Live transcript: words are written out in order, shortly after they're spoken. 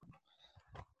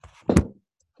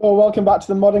Well, welcome back to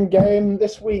the Modern Game.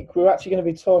 This week, we're actually going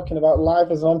to be talking about life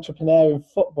as an entrepreneur in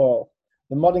football.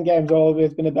 The Modern Game's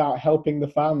always been about helping the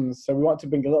fans, so we want to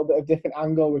bring a little bit of different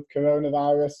angle with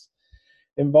coronavirus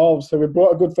involved. So we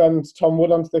brought a good friend, Tom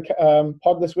Wood, onto the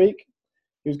pod this week,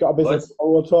 who's got a business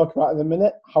What? we'll talk about in a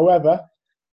minute. However,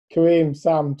 Kareem,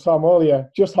 Sam, Tom, all of you,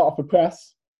 just hot off the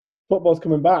press, football's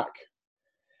coming back.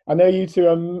 I know you two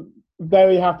are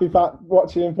very happy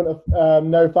watching in front of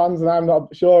no fans, and I'm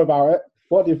not sure about it.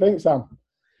 What do you think, Sam?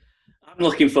 I'm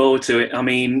looking forward to it. I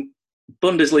mean,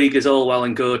 Bundesliga is all well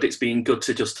and good. It's been good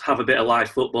to just have a bit of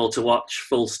live football to watch,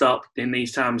 full stop, in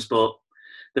these times. But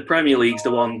the Premier League's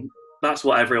the one, that's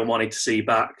what everyone wanted to see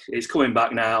back. It's coming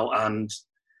back now. And,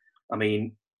 I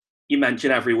mean, you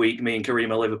mention every week me and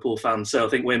Kareem are Liverpool fans, so I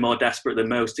think we're more desperate than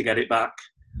most to get it back.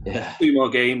 Yeah. 2 more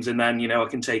games, and then, I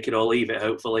can take it or leave it,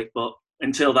 hopefully. But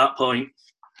until that point,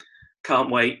 can't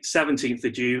wait. 17th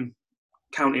of June.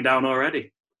 Counting down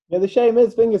already. Yeah, the shame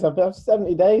is, I've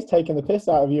 70 days taking the piss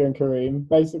out of you and Kareem,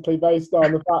 basically based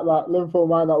on the fact that Liverpool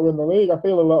might not win the league. I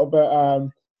feel a little bit,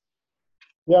 I'm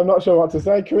not sure what to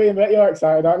say. Kareem, you're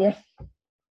excited, aren't you?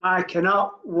 I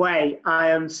cannot wait.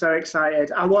 I am so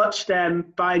excited. I watched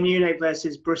Bayern Munich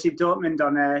versus Borussia Dortmund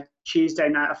on Tuesday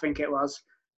night, I think it was.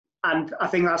 And I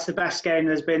think that's the best game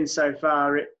there's been so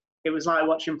far. It was like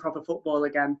watching proper football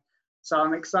again. So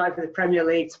I'm excited for the Premier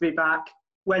League to be back.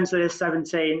 Wednesday the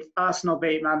 17th, Arsenal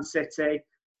beat Man City.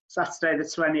 Saturday the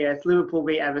 20th, Liverpool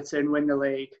beat Everton, win the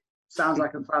league. Sounds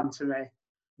like a plan to me.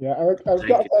 Yeah,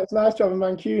 it's nice to have a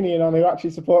Mancunian on who actually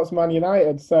supports Man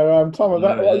United. So, Tom,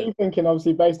 what are you thinking,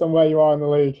 obviously, based on where you are in the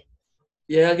league?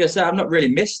 Yeah, like I said, I've not really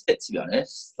missed it, to be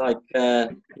honest.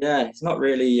 It's not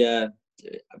really. I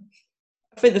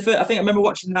think I remember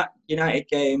watching that United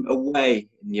game away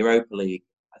in the Europa League.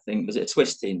 I think, was it a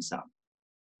Swiss team, Sam?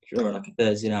 If you remember, like a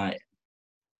Thursday night.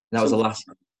 And that was the last.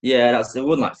 Yeah, it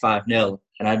won like 5-0,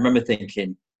 and I remember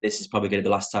thinking this is probably going to be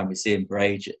the last time we see him for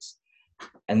ages.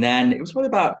 And then it was probably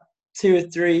about 2 or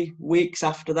 3 weeks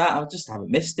after that. I just haven't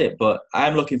missed it, but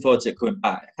I'm looking forward to it coming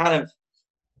back. I'm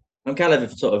kind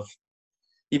of sort of.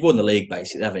 You've won the league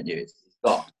basically, haven't you? It's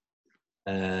got,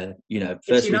 first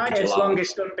it's United's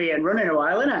longest unbeaten run in a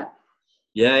while, isn't it?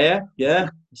 Yeah.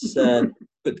 It's good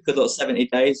little 70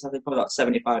 days. I think probably about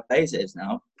 75 days it is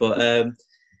now, but.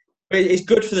 It's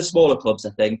good for the smaller clubs,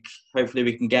 I think. Hopefully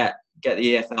we can get the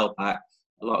EFL back.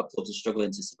 A lot of clubs are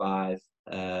struggling to survive.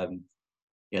 The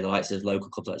likes of local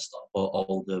clubs like Stockport,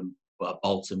 Oldham,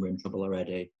 Bolton were in trouble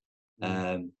already.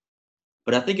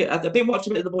 But I think I've been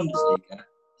watching a bit of the Bundesliga.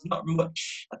 There's not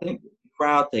much. I think the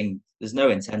crowd thing, there's no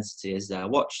intensity, is there?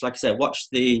 Watch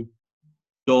the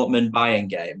Dortmund Bayern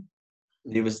game.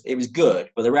 It was good,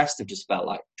 but the rest have just felt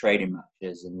like training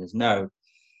matches, and there's no.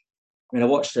 I mean, I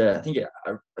watched. I think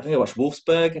I watched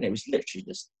Wolfsburg, and it was literally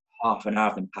just half an hour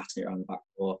of them passing it around the back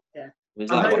door. Yeah,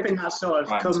 I'm hoping that sort of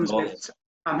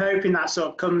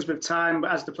comes with time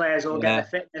as the players all get their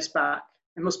fitness back.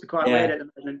 It must be quite weird at the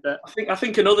moment, but I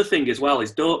think another thing as well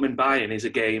is Dortmund Bayern is a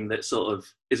game that sort of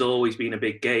has always been a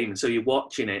big game, and so you're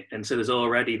watching it, and so there's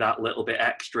already that little bit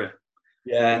extra.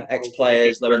 Yeah,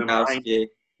 ex-players, Lewandowski.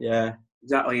 Yeah,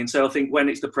 exactly. And so I think when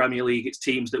it's the Premier League, it's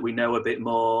teams that we know a bit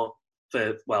more.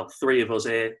 For 3 of us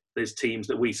here, there's teams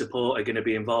that we support are going to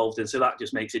be involved, and so that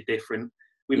just makes it different.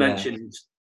 We mentioned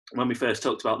when we first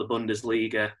talked about the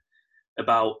Bundesliga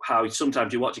about how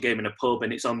sometimes you watch a game in a pub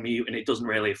and it's on mute and it doesn't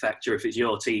really affect you if it's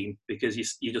your team because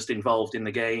you're just involved in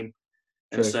the game.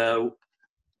 True. And so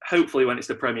hopefully when it's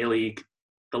the Premier League,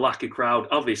 the lack of crowd,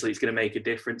 obviously it's going to make a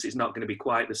difference. It's not going to be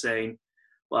quite the same,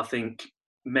 but I think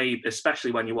maybe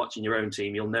especially when you're watching your own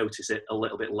team, you'll notice it a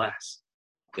little bit less.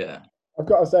 Yeah. I've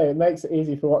got to say, it makes it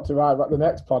easy for what to write about the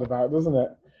next pod about, doesn't it?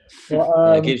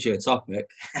 But, it gives you a topic.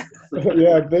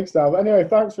 Yeah, big style. But anyway,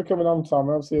 thanks for coming on, Tom.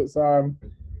 Obviously, it's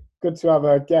good to have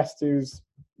a guest who's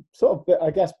sort of, I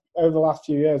guess, over the last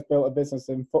few years built a business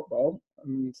in football.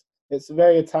 And it's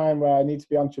very a time where I need to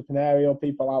be entrepreneurial.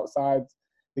 People outside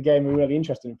the game are really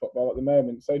interested in football at the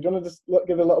moment. So do you want to just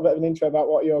give a little bit of an intro about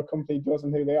what your company does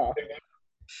and who they are?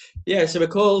 Yeah, so we're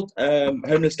called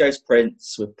Homeless Ghost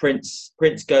Prints. We're Prince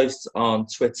Ghosts on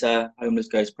Twitter, Homeless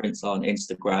Ghost Prints on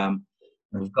Instagram,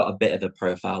 and we've got a bit of a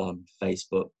profile on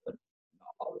Facebook.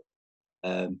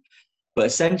 But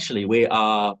essentially, we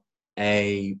are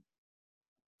a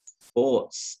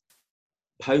sports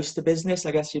poster business,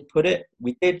 I guess you'd put it.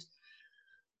 We did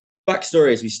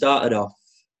backstory is we started off.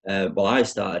 I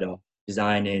started off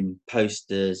designing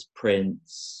posters,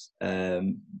 prints.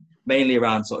 Mainly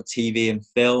around sort of TV and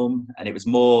film, and it was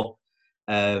more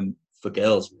for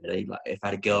girls really. Like if I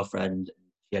had a girlfriend,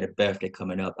 she had a birthday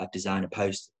coming up, I'd design a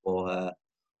poster for her.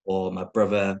 Or my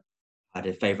brother had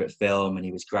a favourite film and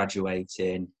he was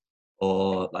graduating,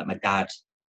 or like my dad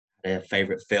had a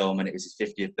favourite film and it was his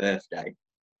 50th birthday.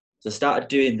 So I started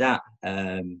doing that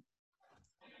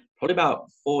probably about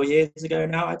 4 years ago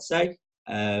now, I'd say.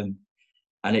 And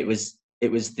it was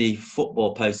the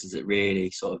football posters that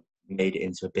really sort of made it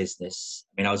into a business.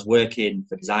 I mean, I was working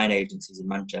for design agencies in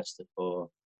Manchester for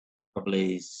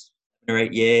probably 7 or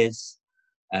 8 years,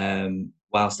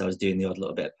 whilst I was doing the odd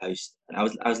little bit of post. And I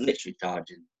was literally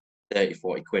charging 30,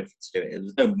 40 quid to do it. There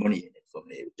was no money in it for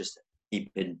me. It was just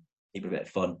keeping a bit of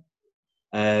fun.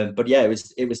 But yeah, it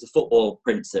was the football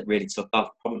prints that really took off,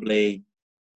 probably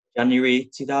January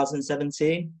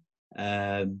 2017.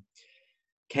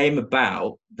 Came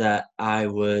about that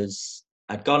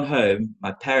I'd gone home.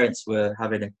 My parents were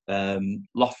having a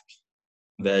loft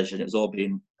conversion. It was all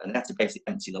being, and they had to basically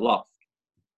empty the loft.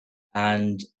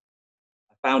 And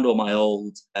I found all my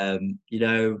old,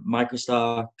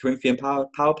 Microstar Corinthian power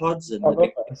pods and the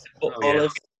big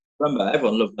footballers. Remember,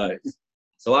 everyone loved those.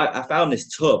 So I found this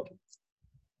tub,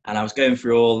 and I was going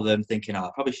through all of them, thinking, I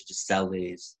probably should just sell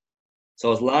these. So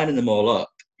I was lining them all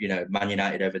up. Man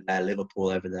United over there, Liverpool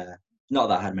over there. Not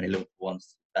that I had many Liverpool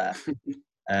ones there.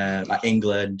 Like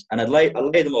England, and I laid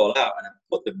them all out, and I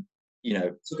put them,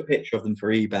 took a picture of them for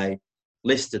eBay,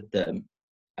 listed them,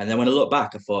 and then when I look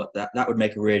back, I thought that would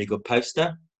make a really good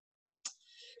poster.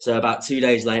 So about 2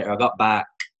 days later, I got back,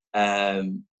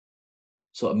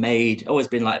 sort of always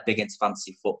been like big into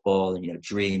fantasy football and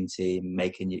dream team,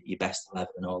 making your best 11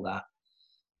 and all that.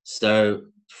 So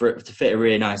to fit a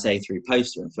really nice A3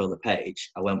 poster and fill the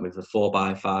page, I went with a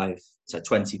 4x5, so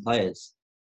 20 players.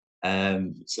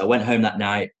 So I went home that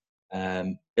night,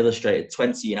 illustrated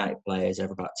 20 United players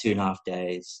over about 2.5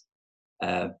 days,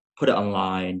 put it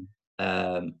online,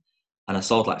 and I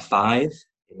sold like 5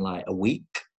 in like a week,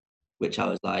 which I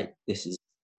was like, this is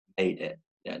made it.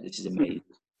 Yeah, this is amazing.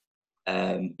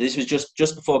 This was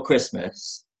just before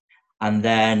Christmas, and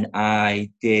then I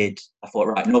thought,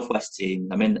 right, Northwest team.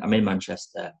 I'm in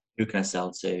Manchester. Who can I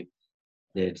sell to?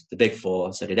 Did the big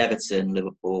 4. So I did Everton,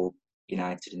 Liverpool,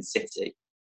 United, and City.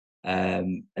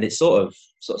 And it sort of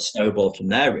snowballed from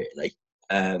there, really.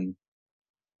 I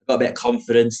got a bit of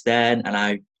confidence then, and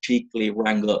I cheekily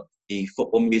rang up the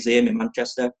Football Museum in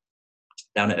Manchester,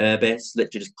 down at Urbis,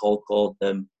 literally just cold called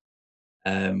them.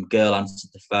 Girl answered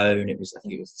the phone. I think it was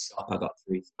the stop I got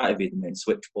through. It might have been the main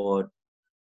switchboard.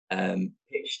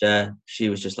 Pitched her. She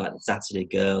was just like the Saturday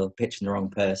girl, pitching the wrong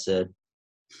person.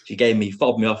 She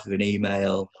fobbed me off with an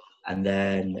email, and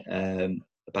then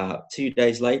about 2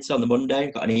 days later, on the Monday,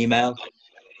 I got an email.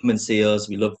 Come and see us.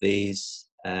 We love these.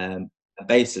 And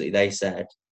basically, they said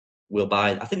we'll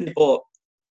buy. I think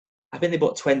they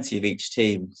bought 20 of each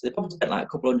team. So they probably spent like a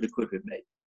couple hundred quid with me.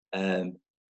 And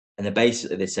then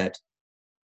basically they said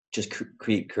just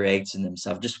keep creating them.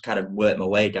 So I've just kind of worked my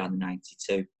way down the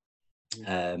 92.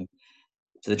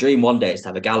 So the dream one day is to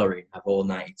have a gallery, have all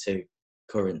 92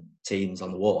 current teams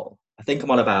on the wall. I think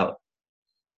I'm on about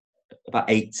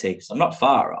 80, so I'm not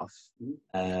far off.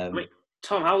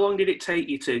 Tom, how long did it take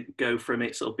you to go from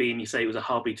it sort of being, you say it was a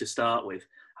hobby to start with?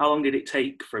 How long did it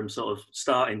take from sort of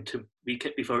starting to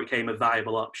before it became a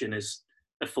viable option as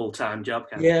a full-time job?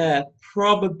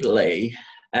 Probably.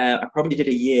 I probably did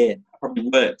a year. I probably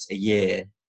worked a year.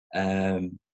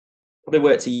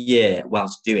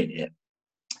 Whilst doing it.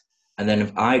 And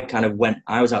then I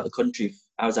was out the country.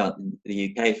 I was out in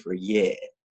the UK for a year,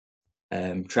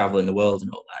 traveling the world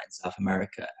and all that in South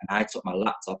America. And I took my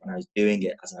laptop and I was doing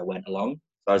it as I went along.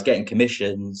 So I was getting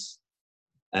commissions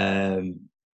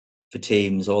for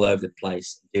teams all over the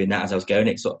place, doing that as I was going.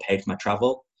 It sort of paid for my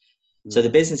travel. So the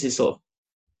business is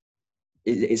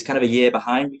it's kind of a year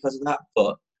behind because of that.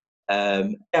 But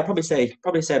I'd probably say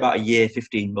about a year,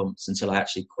 15 months until I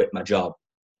actually quit my job.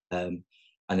 And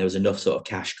there was enough sort of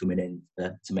cash coming in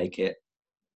to make it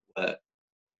work.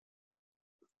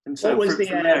 And so what was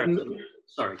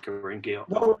sorry, Corinne.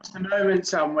 What was the moment,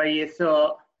 Tom, where you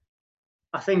thought,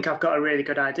 I think I've got a really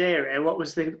good idea here? What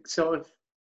was the sort of...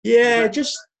 Yeah,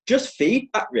 just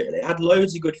feedback, really. I had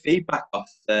loads of good feedback off,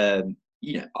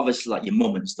 obviously like your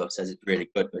mum and stuff says it's really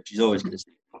good, but she's always going to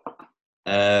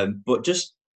say, but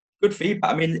just good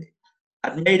feedback. I mean,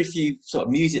 I'd made a few sort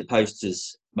of music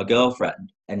posters, my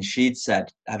girlfriend, and she'd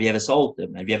said, have you ever sold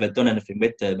them? Have you ever done anything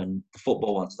with them? And the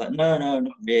football ones, like, no,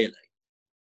 not really.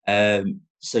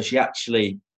 So she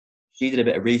did a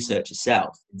bit of research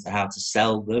herself into how to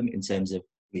sell them, in terms of,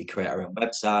 do we create our own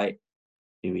website?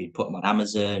 Do we put them on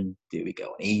Amazon? Do we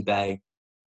go on eBay?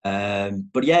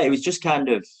 But yeah, it was just kind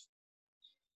of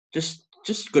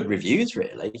just good reviews,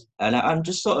 really. And I'm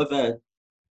just sort of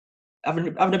having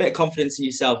a bit of confidence in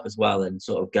yourself as well, and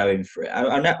sort of going for it.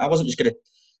 I wasn't just going to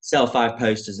sell 5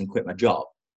 posters and quit my job.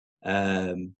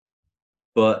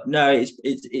 But no,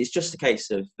 it's just a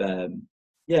case of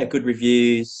good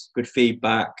reviews, good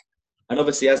feedback, and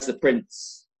obviously as the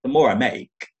prints, the more I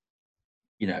make,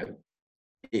 you know,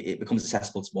 it becomes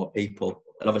accessible to more people.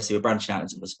 And obviously we're branching out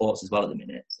into the sports as well at the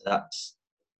minute, so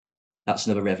that's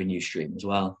another revenue stream as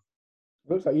well.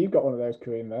 Looks like you've got one of those,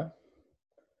 Kareem, there.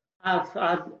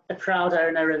 I'm a proud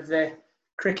owner of the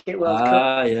Cricket World Cup.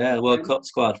 Ah, yeah, World Cup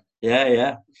squad.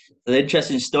 Yeah. The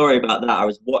interesting story about that, I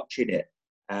was watching it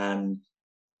and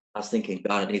I was thinking,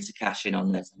 God, I need to cash in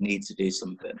on this. I need to do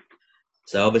something.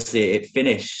 So obviously it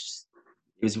finished.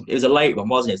 It was a late one,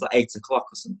 wasn't it? It was like 8 o'clock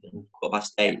or something,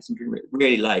 8:15, something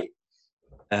really late.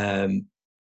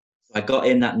 I got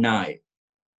in that night,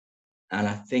 and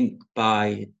I think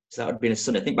so that would have been a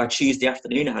Sunday. I think by Tuesday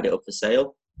afternoon I had it up for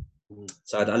sale.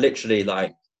 So I literally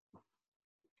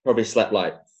probably slept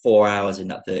 4 hours in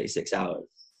that 36 hours.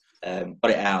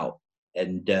 Got it out,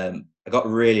 and I got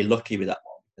really lucky with that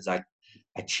one because I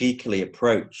cheekily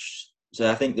approached.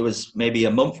 So I think there was maybe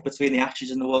a month between the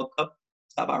Ashes and the World Cup.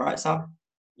 Is that about right, Sam?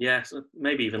 Yeah, so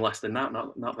maybe even less than that.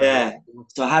 Not very long.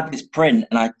 So I had this print,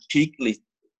 and I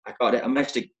got it. I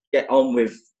managed to get on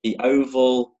with the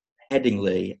Oval,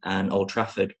 Headingley, and Old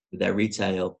Trafford with their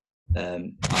retail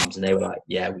arms, and they were like,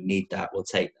 "Yeah, we need that. We'll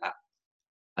take that."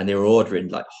 And they were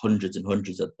ordering hundreds and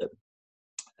hundreds of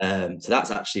them. So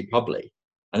that's actually probably.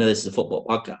 I know this is a football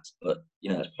podcast, but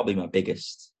it's probably my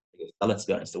biggest seller, to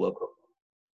be honest, the World Cup.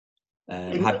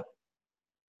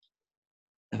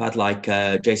 I've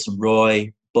had Jason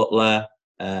Roy, Butler,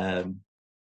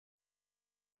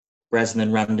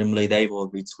 Bresnan randomly. They've all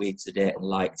retweeted it and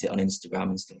liked it on Instagram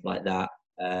and stuff like that.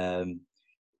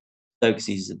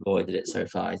 Stokesy's avoided it so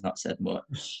far. He's not said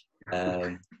much.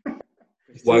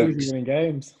 Wokes in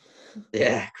games.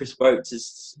 Yeah, Chris Wokes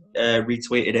has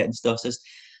retweeted it and stuff. So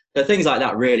things like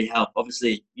that really help.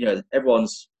 Obviously,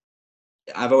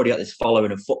 I've already got this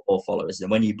following of football followers,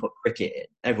 and when you put cricket in,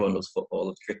 everyone loves football,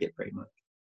 loves cricket pretty much.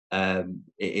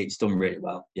 It's done really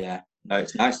well. Yeah, no,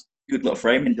 it's nice. Good little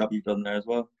framing job you've done there as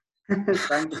well.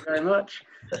 Thank you very much.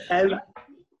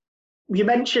 You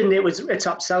mentioned it was a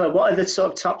top seller. What are the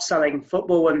sort of top selling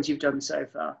football ones you've done so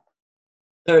far?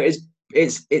 So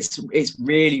it's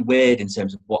really weird in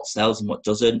terms of what sells and what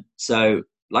doesn't. So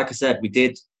like I said, we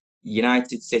did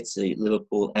United, City,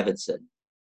 Liverpool, Everton,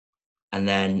 and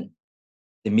then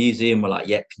the museum were like,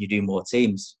 "Yeah, can you do more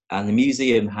teams?" And the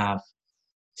museum have,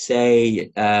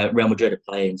 say, Real Madrid are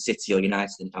playing City or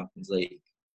United in the Champions League.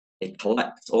 They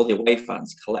collect, all the away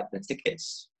fans collect their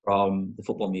tickets from the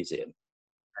football museum.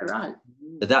 Right.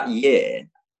 So that year,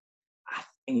 I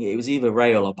think it was either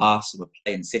Real or Barca were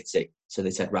playing City. So they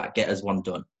said, right, get us one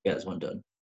done.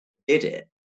 Did it.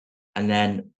 And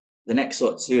then the next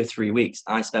 2 or 3 weeks,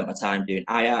 I spent my time doing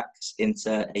Ajax,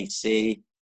 Inter, AC,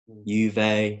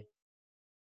 Juve,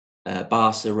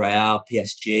 Barca, Real,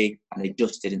 PSG, and they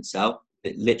just didn't sell.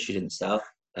 It literally didn't sell.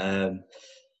 I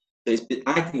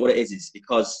think what it is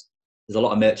because there's a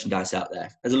lot of merchandise out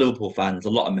there. As a Liverpool fan, there's a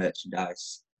lot of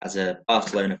merchandise. As a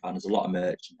Barcelona fan, there's a lot of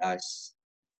merchandise.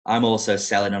 I'm also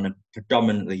selling on a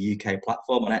predominantly UK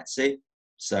platform on Etsy.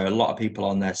 So a lot of people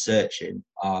on there searching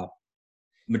are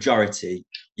majority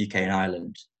UK and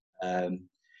Ireland.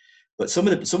 But some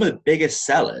of the biggest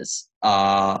sellers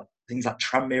are things like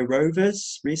Tranmere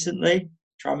Rovers recently.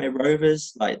 Tranmere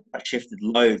Rovers, that shifted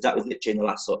loads. That was literally in the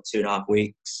last 2.5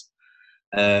 weeks.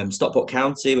 Stockport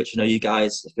County, which I know you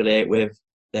guys affiliate with,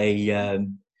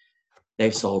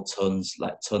 they've sold tons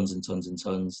and tons and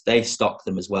tons. They stock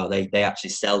them as well. They actually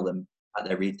sell them at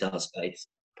their retail space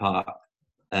park.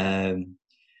 The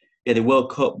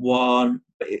World Cup one.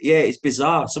 But yeah, it's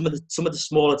bizarre. Some of the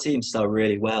smaller teams sell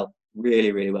really well,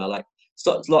 really, really well. A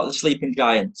lot of the sleeping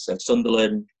giants, so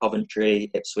Sunderland,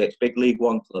 Coventry, Ipswich, big League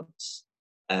One clubs,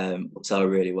 sell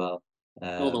really well.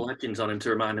 All the legends on him to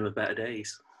remind him of better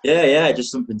days. Yeah,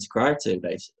 just something to cry to,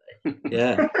 basically.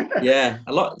 Yeah.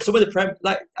 A lot. Some of the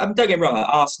don't get me wrong.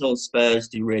 Arsenal, Spurs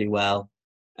do really well.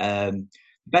 The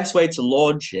best way to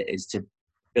launch it is to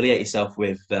affiliate yourself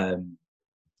with a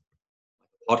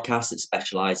podcast that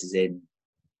specialises in.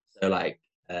 So,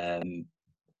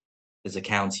 there's a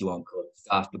county one called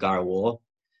South Bagara War.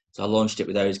 So I launched it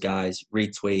with those guys.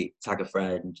 Retweet, tag a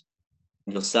friend,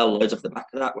 and you'll sell loads off the back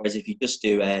of that. Whereas if you just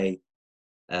do a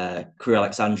Career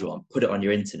Alexandra one, put it on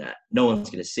your internet, no one's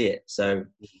going to see it. So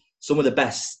some of the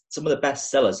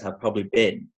best sellers have probably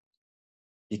been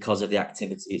because of the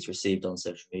activity it's received on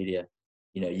social media.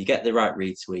 You get the right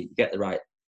retweet, you get the right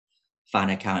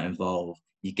fan account involved,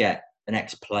 you get an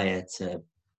ex-player to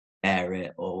air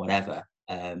it or whatever.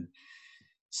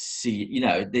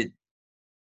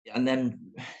 And then,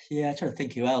 I'm trying to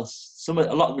think who else. A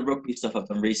lot of the rugby stuff I've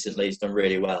done recently has done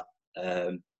really well.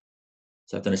 So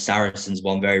I've done a Saracens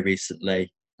one very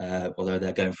recently, although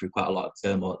they're going through quite a lot of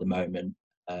turmoil at the moment.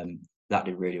 That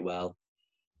did really well.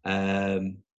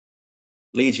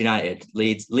 Leeds United,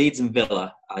 Leeds and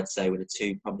Villa, I'd say, were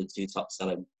probably the two top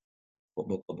selling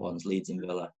football club ones. Leeds and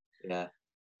Villa, yeah.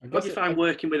 What do you find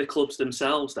working with the clubs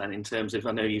themselves then, in terms of,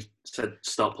 I know you said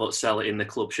stop, put, sell it in the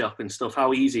club shop and stuff.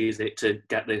 How easy is it to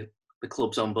get the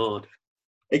clubs on board?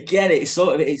 Again, it's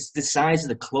the size of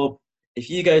the club. If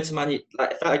you go to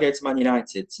if I go to Man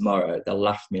United tomorrow, they'll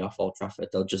laugh me off Old Trafford.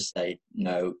 They'll just say,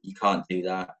 "No, you can't do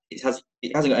that. It hasn't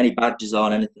got any badges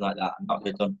on, anything like that. I'm not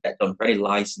going to get done for any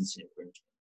licensing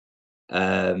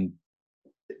infringement."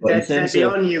 They'd be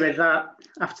on you with that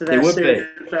after their suit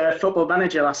of Football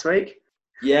Manager last week.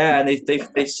 Yeah, and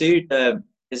they sued.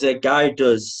 There's a guy who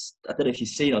does. I don't know if you've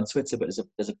seen on Twitter, but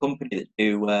there's a company that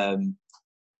do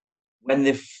when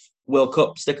the World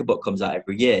Cup sticker book comes out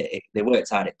every year. They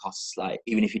worked out it costs, like,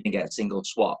 even if you didn't get a single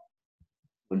swap,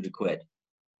 £100.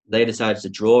 They decided to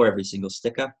draw every single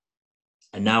sticker,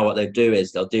 and now what they do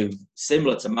is they'll do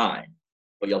similar to mine,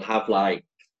 but you'll have like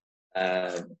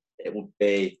it will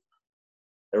be,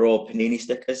 they're all Panini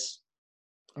stickers,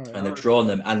 and they've drawn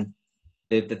them, and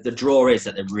the draw is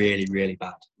that they're really, really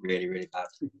bad, really, really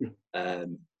bad.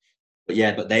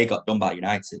 But they got done by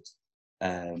United.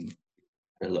 A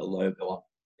little logo on.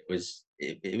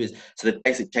 It was so they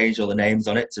basically changed all the names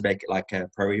on it to make it like a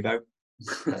Pro Evo.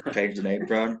 Changed the name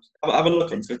around. Have a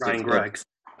look on Twitter. Ryan Greggs.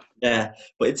 Yeah,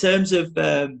 but in terms of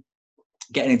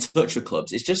getting in touch with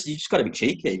clubs, it's just, you just got to be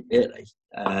cheeky, really.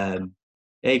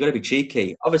 You got to be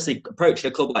cheeky. Obviously, approaching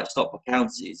a club like Stockport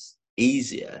County is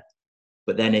easier,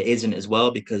 but then it isn't as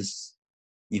well, because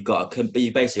you've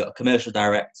basically got a commercial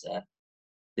director.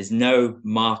 There's no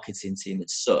marketing team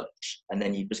as such, and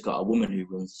then you've just got a woman who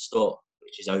runs the store,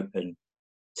 which is open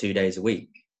 2 days a week.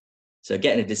 So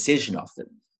getting a decision off them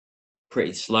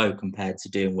pretty slow compared to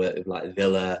doing work with like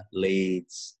Villa,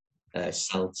 Leeds,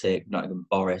 Celtic, Nottingham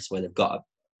Forest, where they've got a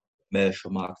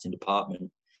commercial marketing department.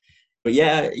 But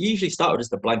yeah, usually start with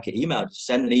just a blanket email. Just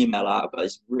send an email out. I've got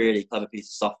this really clever piece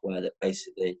of software that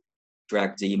basically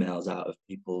drags emails out of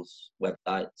people's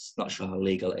websites. Not sure how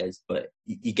legal it is, but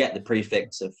you get the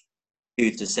prefix of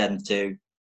who to send to,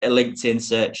 a LinkedIn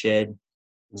search in,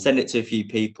 send it to a few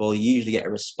people. You usually get a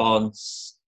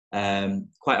response.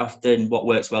 Quite often what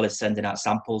works well is sending out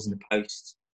samples in the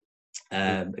post,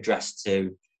 addressed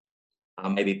to, I'll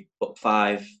maybe put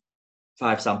five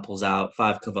samples out,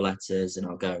 5 cover letters, and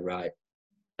I'll go, right,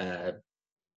 I'm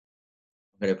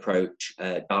going to approach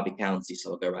Derby County,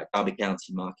 so I'll go, right, Derby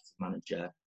County marketing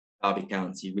manager, Derby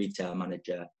County retail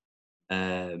manager,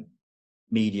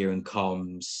 media and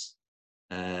comms,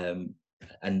 and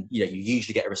you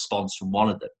usually get a response from one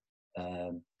of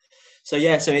them. So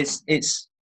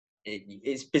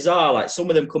it's bizarre. Like, some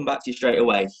of them come back to you straight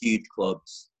away, huge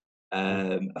clubs.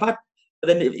 But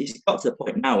then it's got to the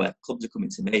point now where clubs are coming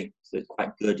to me, so it's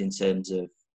quite good in terms of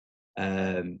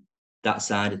that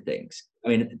side of things. I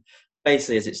mean,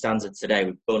 basically, as it stands today,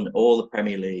 we've done all the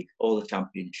Premier League, all the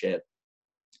Championship,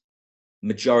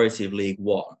 majority of League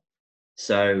One.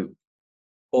 So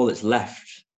all that's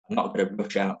left, I'm not going to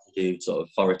rush out to do sort of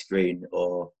Forest Green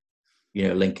or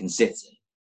Lincoln City,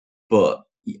 but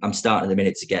I'm starting at the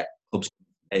minute to get clubs.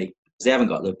 They haven't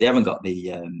got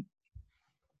the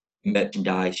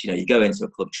merchandise. You go into a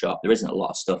club shop, there isn't a lot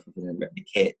of stuff other than the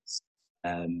kits,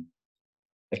 a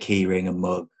keyring, a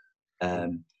mug.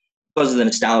 Because of the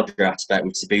nostalgia aspect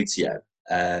with Sabutio,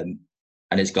 and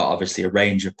it's got obviously a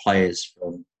range of players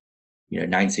from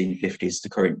 1950s to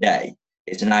current day.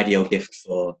 It's an ideal gift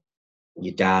for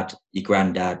your dad, your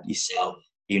granddad, yourself,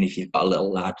 even if you've got a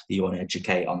little lad that you want to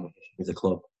educate on with the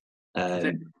club.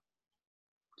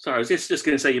 Sorry, I was just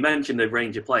going to say, you mentioned the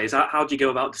range of players. How do you go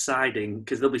about deciding?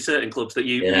 Because there'll be certain clubs that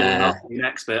you're not an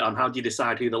expert on. How do you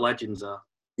decide who the legends are?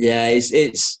 Yeah,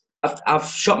 I've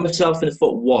shot myself in the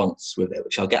foot once with it,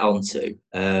 which I'll get on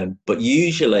to. But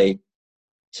usually,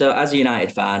 so as a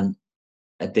United fan,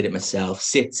 I did it myself.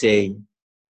 City,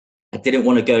 I didn't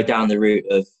want to go down the route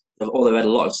of, although I had a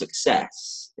lot of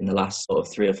success in the last sort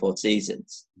of 3 or 4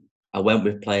 seasons, I went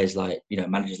with players like,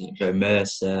 managers like Joe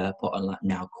Mercer, put on like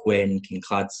now Quinn, King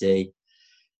Clancy.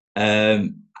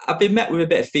 I've been met with a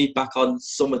bit of feedback on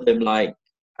some of them. Like,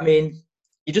 I mean,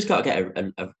 you just got to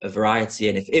get a variety.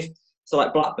 And if so,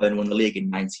 like Blackburn won the league in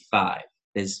 '95.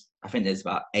 I think there's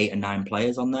about 8 or 9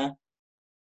 players on there.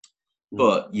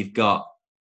 But you've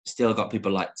still got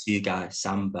people like Tugai,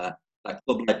 Samba, like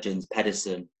club legends,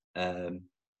 Pedersen. I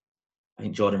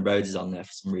think Jordan Rhodes is on there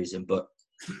for some reason. But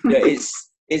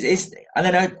and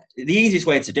then the easiest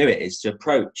way to do it is to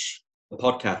approach a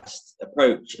podcast,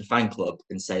 approach a fan club,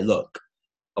 and say, look,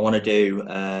 I want to do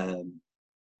a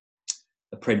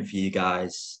print for you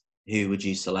guys. Who would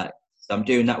you select? So I'm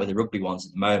doing that with the rugby ones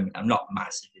at the moment. I'm not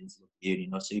massive into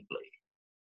Union or Super League.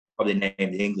 Probably name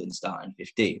the England starting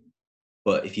 15.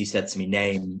 But if you said to me,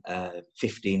 name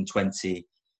 15, 20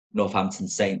 Northampton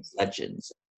Saints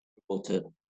legends,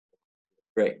 to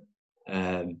great.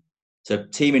 So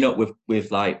teaming up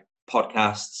with like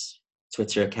podcasts,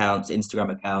 Twitter accounts,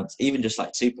 Instagram accounts, even just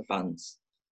like super fans.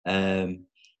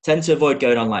 Tend to avoid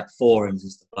going on like forums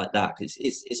and stuff like that because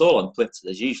it's all on Twitter.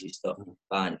 There's usually stuff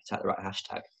fine if you type the right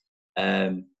hashtag.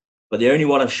 But the only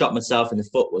one I've shot myself in the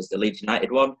foot was the Leeds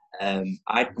United one. Obviously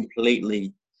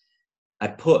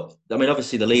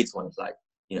the Leeds one is like,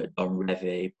 Don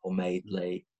Revie, Paul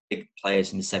Madeley, big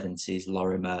players in the 70s,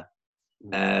 Lorimer.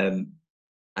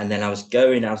 And then I was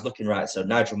looking right. So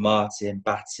Nigel Martin,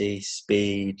 Batty,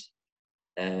 Speed,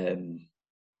 who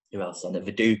else on there?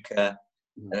 Viduka.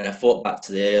 And then I thought back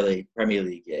to the early Premier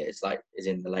League years, like is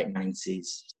in the late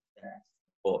 90s.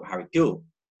 Bought Harry Kewell.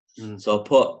 So I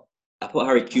put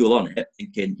Harry Kewell on it,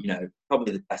 thinking,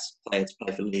 probably the best player to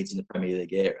play for Leeds in the Premier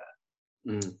League era.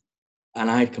 And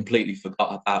I completely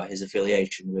forgot about his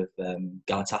affiliation with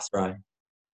Galatasaray.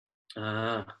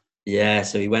 Yeah,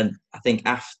 so he went, I think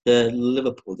after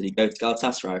Liverpool, did he go to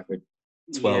Galatasaray for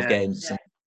 12 games?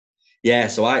 Yeah,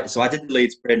 so I did the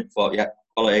Leeds print, thought,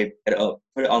 quality, get it up,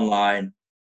 put it online,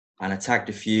 and I tagged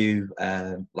a few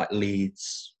like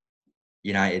Leeds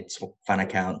United fan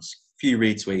accounts, a few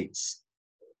retweets.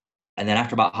 And then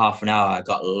after about half an hour, I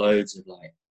got loads of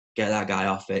like, get that guy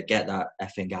off it, get that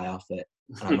effing guy off it.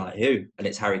 And I'm like, who? And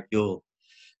it's Harry Kewell.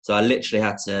 So I literally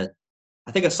had to,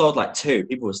 I think I sold like 2.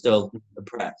 People were still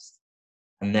impressed.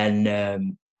 And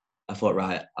then I thought,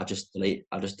 right, I'll just delete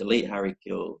Harry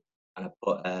Kewell, and I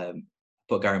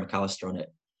put Gary McAllister on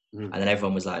it. And then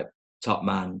everyone was like, top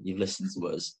man, you've listened to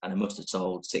us. And I must have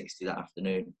sold 60 that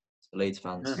afternoon to Leeds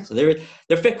fans. So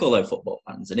they're fickle though, football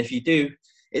fans. And if you do,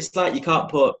 it's like you can't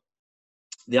put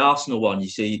the Arsenal one. You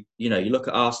see, you look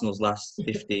at Arsenal's last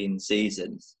 15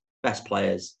 seasons, best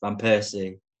players, Van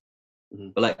Persie,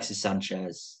 Alexis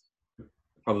Sanchez,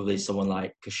 probably someone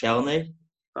like Koscielny.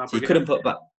 So you couldn't put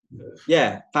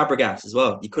Fabregas as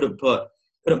well. You couldn't put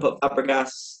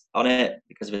Fabregas on it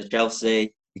because of his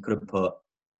Chelsea. You couldn't put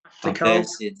Van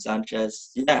Persie and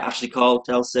Sanchez. Yeah, Ashley Cole,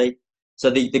 Chelsea. So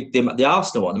the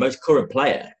Arsenal one, the most current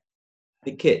player, I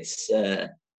think it's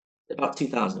about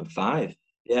 2005.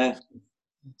 Yeah.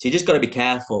 So you just got to be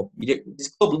careful.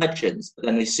 There's club legends, but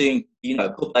then they soon,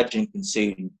 club legend can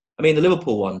soon. I mean, the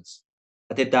Liverpool ones,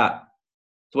 I did that.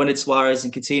 So when did Suarez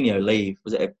and Coutinho leave?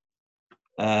 Was it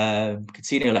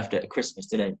Coutinho left at Christmas,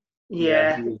 didn't he?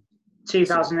 Yeah,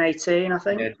 2018, I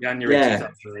think. Yeah, January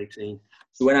 2018.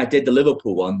 So when I did the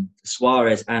Liverpool one,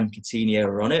 Suarez and Coutinho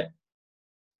were on it.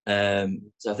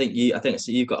 So I think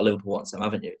you've got a Liverpool one, Sam,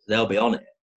 haven't you? They'll be on it.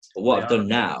 But what I've done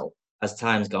now, as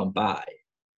time's gone by,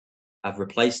 I've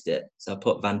replaced it. So I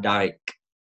put Van Dijk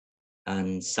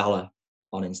and Salah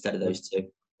on instead of those 2,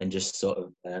 and just sort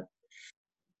of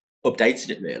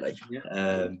updated it really.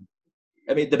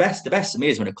 I mean, the best to me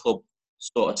is when a club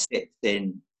sort of sits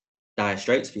in dire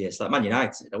straits for years. Like Man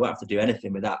United, I won't have to do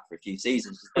anything with that for a few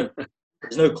seasons.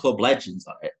 There's no club legends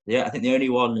on it. Yeah, I think the only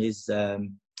one is I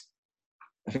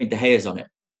think De Gea's on it,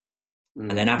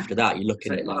 and then after that you're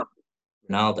looking at like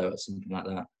Ronaldo or something like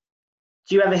that.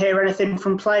 Do you ever hear anything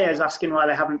from players asking why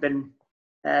they haven't been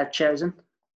chosen?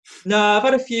 No, I've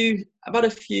had a few.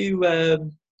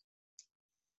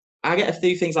 I get a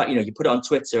few things like, you put it on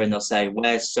Twitter and they'll say,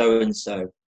 where's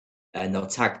so-and-so? And they'll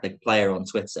tag the player on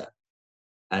Twitter.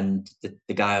 And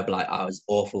the guy will be like, I was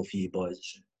awful for you boys. I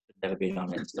should have never been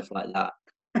on it and stuff like that.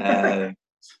 I've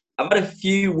had a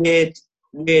few weird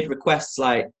requests.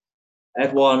 Like, I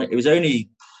had one, it was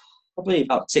only probably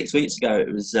about 6 weeks ago.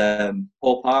 It was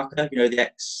Paul Parker, the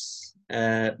ex,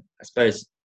 I suppose,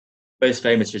 most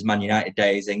famous for his Man United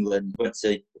days, England, went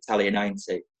to Italia 90.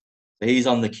 So he's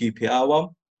on the QPR one.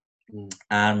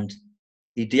 And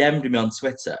he DM'd me on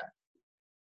Twitter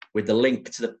with the link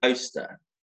to the poster,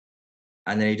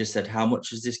 and then he just said, how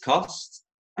much does this cost?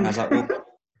 And I was like, well,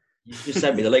 you just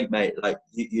sent me the link, mate, like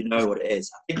you know what it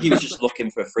is. I think he was just looking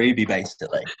for a freebie,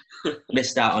 basically.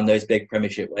 Missed out on those big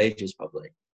Premiership wages probably.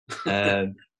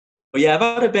 But yeah,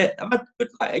 I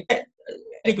get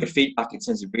any good feedback in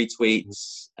terms of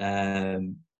retweets,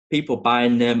 people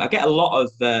buying them. I get a lot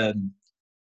of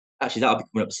actually, that'll be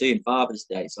coming up soon, Father's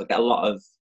Day. So I get a lot of,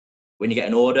 when you get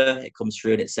an order, it comes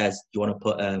through and it says, do you want to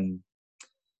put,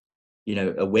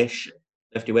 a wish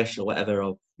birthday wish or whatever,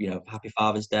 or Happy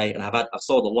Father's Day. And I've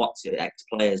sold a lot to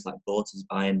ex-players, like daughters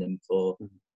buying them for,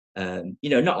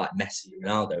 not like Messi,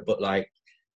 Ronaldo, but like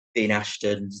Dean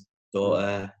Ashton's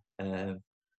daughter,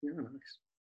 Nice.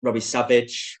 Robbie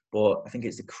Savage, but I think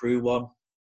it's the Crew one.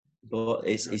 But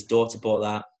his daughter bought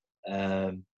that.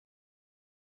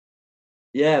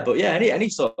 Any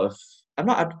sort of, I've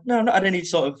not had any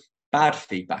sort of bad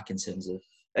feedback in terms of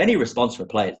any response from a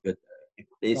player is good.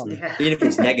 Even if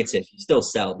it's negative, you still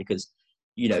sell because,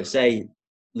 say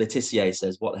Letitia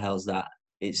says, "What the hell's that?"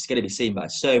 It's going to be seen by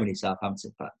so many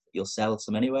Southampton fans. You'll sell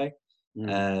some anyway.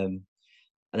 And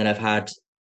then I've had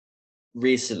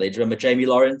recently, do you remember Jamie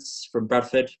Lawrence from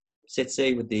Bradford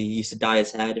City he used to dye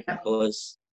his hair different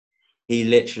colours? He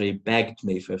literally begged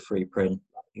me for a free print.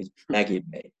 He was begging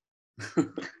me.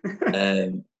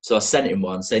 So I sent him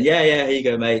one saying, yeah, here you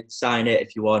go, mate. Sign it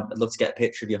if you want. I'd love to get a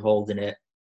picture of you holding it.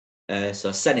 So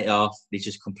I sent it off. He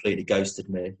just completely ghosted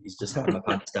me. He's just had my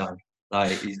pants down.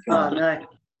 Like he's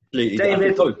completely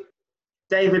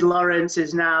David Lawrence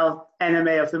is now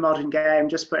enemy of the modern game.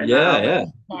 Just putting yeah.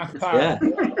 Our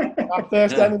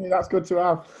first enemy. That's good to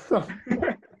have. Got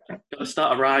to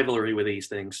start a rivalry with these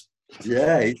things.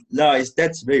 Yeah, he's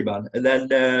dead to me, man. And then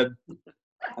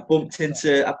I bumped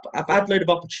into. I've had a load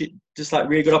of just like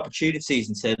really good opportunities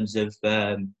in terms of.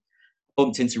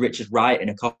 Bumped into Richard Wright in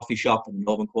a coffee shop in the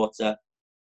Northern Quarter.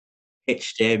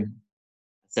 Pitched him.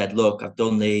 Said, "Look, I've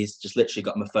done these." Just literally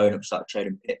got my phone up, started showing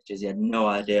him pictures. He had no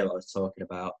idea what I was talking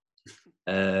about.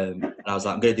 And I was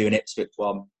like, "I'm going to do an Ipswich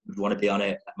one. Would you want to be on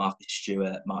it?" Like Marcus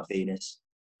Stewart, Mark Venus.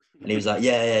 And he was like,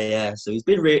 "Yeah." So he's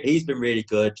been really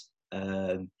good.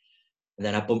 And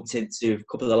then I bumped into a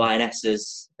couple of the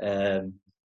Lionesses. It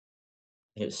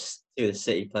was two of the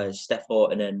City players, Steph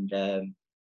Horton and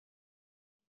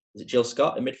is it Jill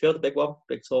Scott in midfield, the big one,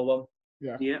 big tall one?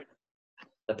 Yeah.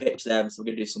 I pitched them, so we're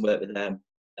going to do some work with them.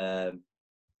 But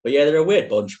yeah, they're a weird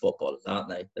bunch, footballers, aren't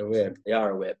they? They're weird. They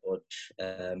are a weird bunch.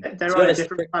 They're on a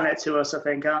different planet to us, I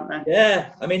think, aren't they?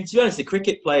 Yeah, I mean, to be honest, the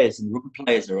cricket players and the rugby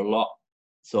players are a lot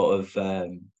sort of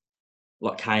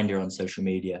lot kinder on social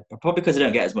media, probably because they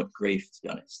don't get as much grief, to be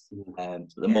honest. So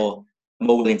they're more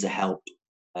willing to help.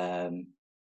 I think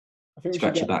we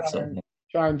scratch should your back, sort of thing.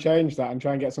 Try and change that and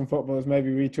try and get some footballers maybe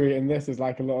retweeting this as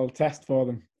like a little test for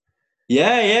them.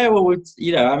 Yeah. Well,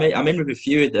 I'm in with a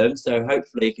few of them, so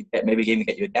hopefully you could maybe even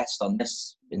get you a guest on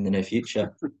this in the near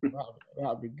future.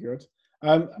 That'd be good.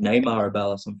 Name Arabelle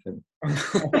or something.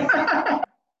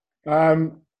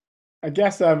 I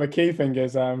guess a key thing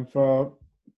is for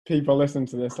people listening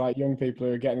to this, like young people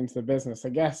who are getting into the business,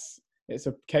 I guess it's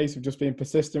a case of just being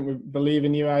persistent with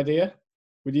believing your idea.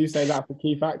 Would you say that's a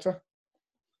key factor?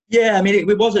 Yeah, I mean,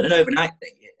 it wasn't an overnight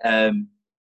thing.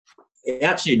 It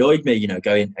actually annoyed me,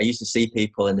 going. I used to see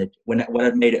people, and when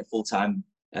I'd made it a full-time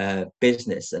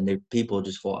business, and the people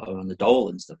just thought I was on the dole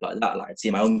and stuff like that. Like I'd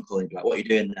see my uncle and be like, "What are you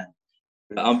doing there?"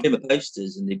 Like, I'm doing my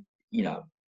posters, and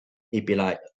he'd be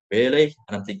like, "Really?"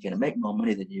 And I'm thinking, I make more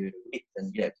money than you in a week,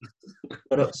 and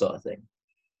put up sort of thing.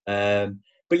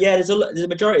 But yeah, there's a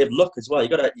majority of luck as well. You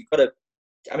got to.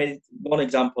 I mean, one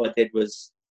example I did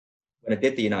was when I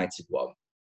did the United one.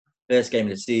 First game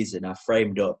of the season, I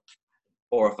framed up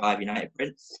 4 or 5 United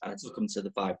prints and I took them to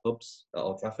the 5 pubs at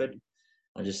Old Trafford.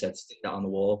 I just said, stick that on the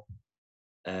wall.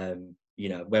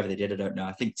 Whether they did, I don't know.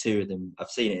 I think 2 of them, I've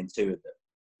seen it in 2 of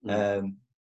them.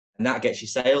 And that gets you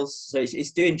sales. So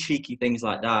it's doing cheeky things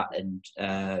like that. And,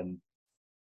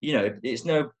 it's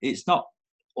not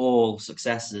all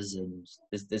successes. And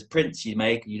there's prints you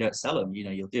make and you don't sell them.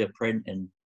 You'll do a print and,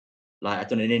 like I've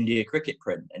done an India cricket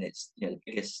print, and it's the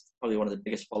biggest, probably one of the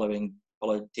biggest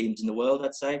followed teams in the world.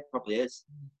 I'd say probably is,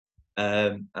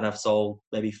 and I've sold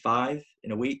maybe 5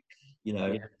 in a week.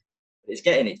 It's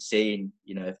getting it seen.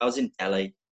 If I was in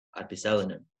Delhi, I'd be selling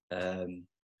them.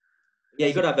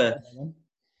 You got to have a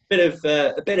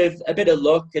bit of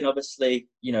luck, and obviously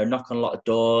knock on a lot of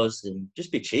doors and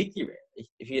just be cheeky. Really,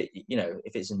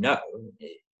 if it's a no,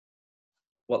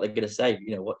 what they're going to say,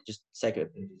 just say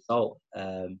it and sold.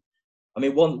 I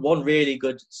mean, one really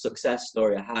good success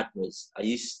story I had was I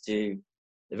used to,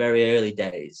 the very early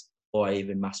days, before I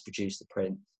even mass-produced the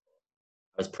print,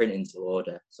 I was printing to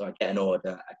order. So I'd get an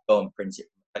order, I'd go and print it,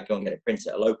 I'd go and get it printed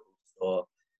at a local store.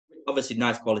 Obviously,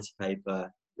 nice quality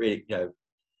paper, really,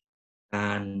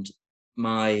 and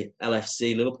my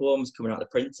LFC Liverpool one was coming out of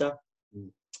the printer,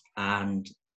 and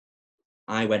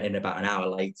I went in about an hour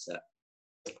later,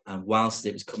 and whilst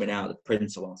it was coming out of the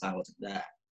printer, whilst I wasn't there,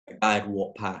 a guy had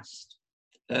walked past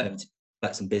to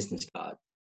collect some business card,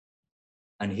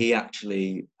 and he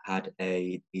actually had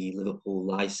the Liverpool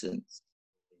license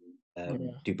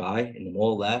in Dubai in the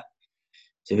mall there.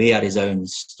 So he had his own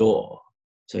store,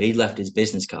 So he left his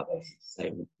business card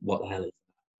saying, "What the hell is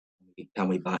that? Can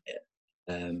we buy it?"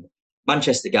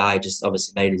 Manchester guy just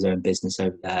obviously made his own business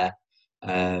over there.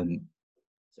 So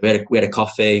we had a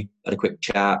coffee, had a quick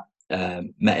chat.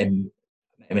 Met him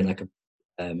in like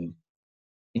I think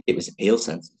it was a Peel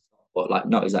Centre, but like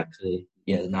not exactly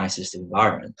the nicest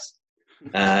environments.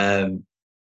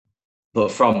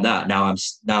 But from that, now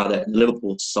that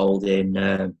Liverpool's sold in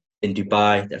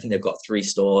Dubai, I think they've got 3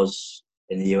 stores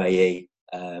in the UAE,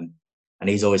 and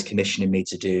he's always commissioning me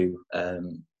to do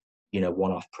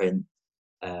one-off print.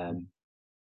 I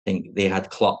think they had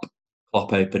Klopp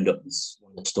opened up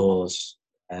one of the stores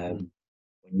when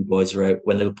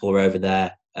Liverpool were over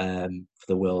there for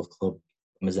the World Club.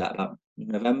 When was that, about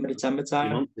November, December time?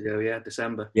 2 months ago, yeah,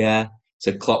 December. Yeah.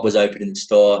 So Klopp was opening the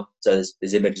store. So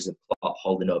there's images of Klopp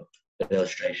holding up an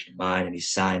illustration of mine, and he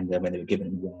signed them when they were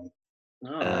given them away.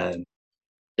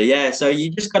 Oh. So you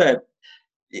just gotta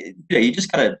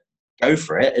go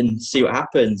for it and see what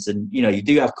happens. And you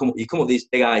come up with these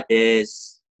big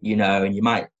ideas, and you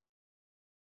might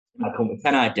come up with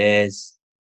 10 ideas.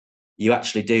 You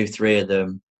actually do 3 of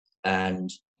them,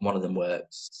 and one of them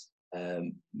works.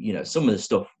 Some of the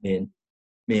stuff me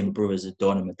and my brothers have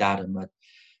done, and my dad and my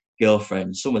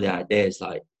girlfriend, some of the ideas,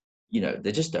 like,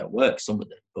 they just don't work, some of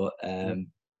them. But,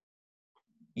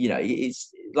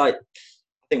 it's like, I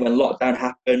think when lockdown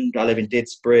happened, I live in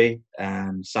Didsbury,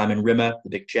 Simon Rimmer, the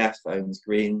big chef, owns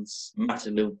Greens,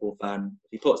 massive Liverpool fan.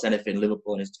 If he puts anything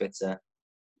Liverpool on his Twitter,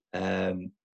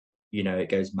 it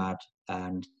goes mad.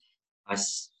 And I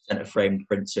sent a framed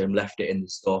print to him, left it in the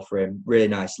store for him. Really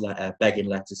nice begging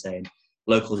letter saying,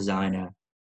 "Local designer,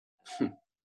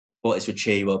 bought this would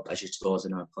cheer you up as your stores are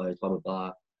now closed, blah, blah,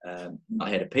 blah." Not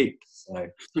here to peep. So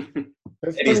maybe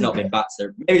he's not been back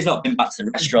to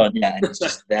the restaurant yet, and it's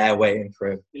just there waiting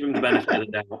for him. Give him the benefit of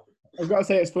the doubt. I've got to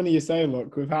say, it's funny you say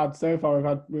luck. We've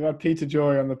had Peter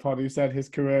Joy on the pod who said his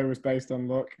career was based on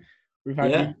luck. We've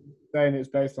had you saying it's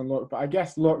based on luck, but I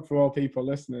guess luck for all people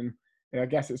listening. I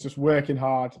guess it's just working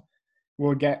hard.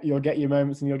 You'll get your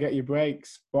moments and you'll get your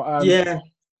breaks. But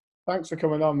thanks for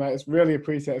coming on, mate. It's really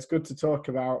appreciated. It's good to talk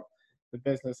about the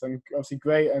business, and obviously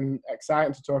great and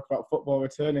exciting to talk about football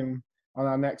returning on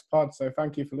our next pod. So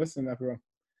thank you for listening, everyone.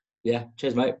 Yeah,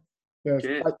 cheers, mate.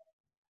 Cheers. Bye.